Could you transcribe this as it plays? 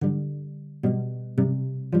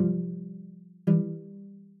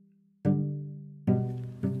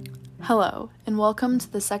Hello, and welcome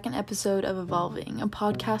to the second episode of Evolving, a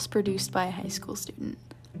podcast produced by a high school student.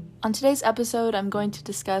 On today's episode, I'm going to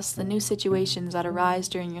discuss the new situations that arise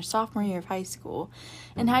during your sophomore year of high school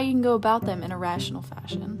and how you can go about them in a rational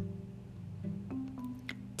fashion.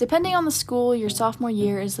 Depending on the school, your sophomore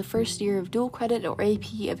year is the first year of dual credit or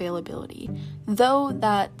AP availability. Though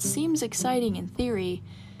that seems exciting in theory,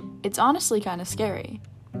 it's honestly kind of scary.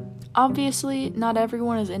 Obviously, not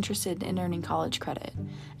everyone is interested in earning college credit,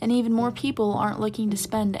 and even more people aren't looking to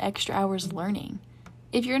spend extra hours learning.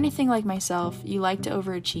 If you're anything like myself, you like to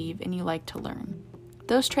overachieve and you like to learn.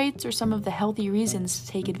 Those traits are some of the healthy reasons to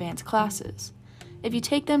take advanced classes. If you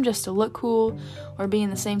take them just to look cool or be in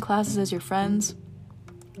the same classes as your friends,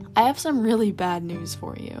 I have some really bad news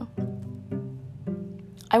for you.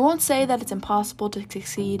 I won't say that it's impossible to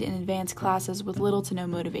succeed in advanced classes with little to no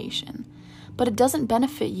motivation, but it doesn't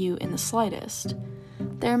benefit you in the slightest.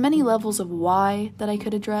 There are many levels of why that I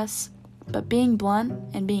could address, but being blunt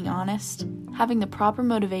and being honest, having the proper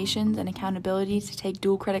motivations and accountability to take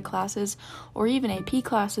dual credit classes or even AP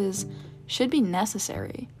classes should be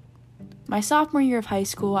necessary. My sophomore year of high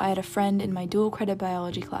school, I had a friend in my dual credit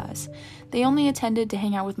biology class. They only attended to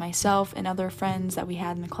hang out with myself and other friends that we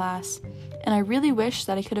had in the class, and I really wish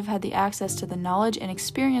that I could have had the access to the knowledge and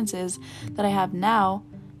experiences that I have now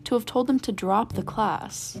to have told them to drop the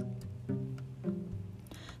class.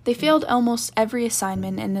 They failed almost every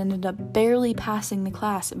assignment and ended up barely passing the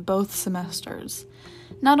class both semesters.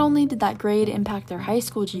 Not only did that grade impact their high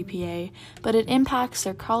school GPA, but it impacts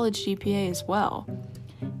their college GPA as well.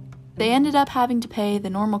 They ended up having to pay the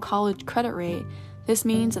normal college credit rate. This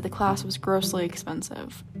means that the class was grossly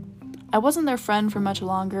expensive. I wasn't their friend for much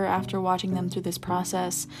longer after watching them through this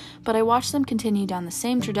process, but I watched them continue down the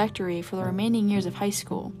same trajectory for the remaining years of high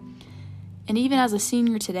school. And even as a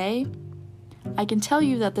senior today, I can tell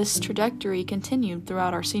you that this trajectory continued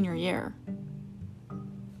throughout our senior year.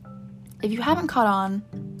 If you haven't caught on,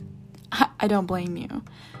 I don't blame you,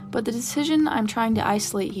 but the decision I'm trying to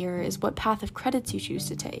isolate here is what path of credits you choose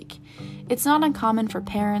to take. It's not uncommon for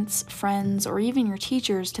parents, friends, or even your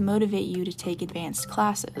teachers to motivate you to take advanced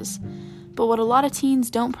classes, but what a lot of teens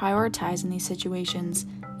don't prioritize in these situations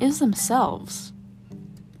is themselves.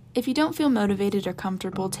 If you don't feel motivated or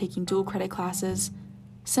comfortable taking dual credit classes,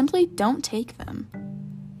 simply don't take them.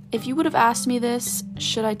 If you would have asked me this,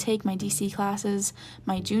 should I take my DC classes,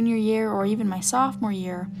 my junior year, or even my sophomore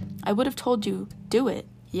year, I would have told you, do it,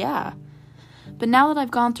 yeah. But now that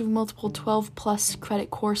I've gone through multiple 12-plus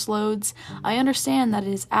credit course loads, I understand that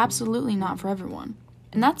it is absolutely not for everyone,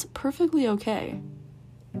 and that's perfectly okay.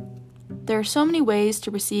 There are so many ways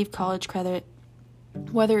to receive college credit,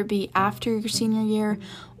 whether it be after your senior year,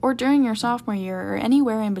 or during your sophomore year, or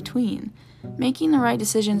anywhere in between. Making the right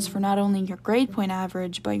decisions for not only your grade point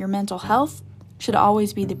average, but your mental health should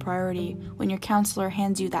always be the priority when your counselor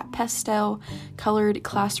hands you that pastel-colored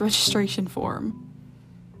class registration form.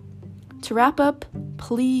 To wrap up,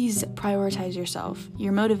 please prioritize yourself,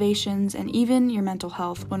 your motivations, and even your mental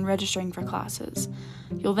health when registering for classes.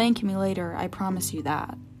 You'll thank me later, I promise you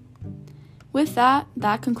that. With that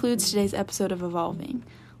concludes today's episode of Evolving.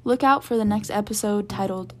 Look out for the next episode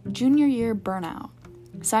titled Junior Year Burnout.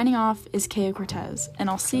 Signing off is Kaya Cortez, and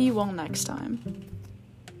I'll see you all next time.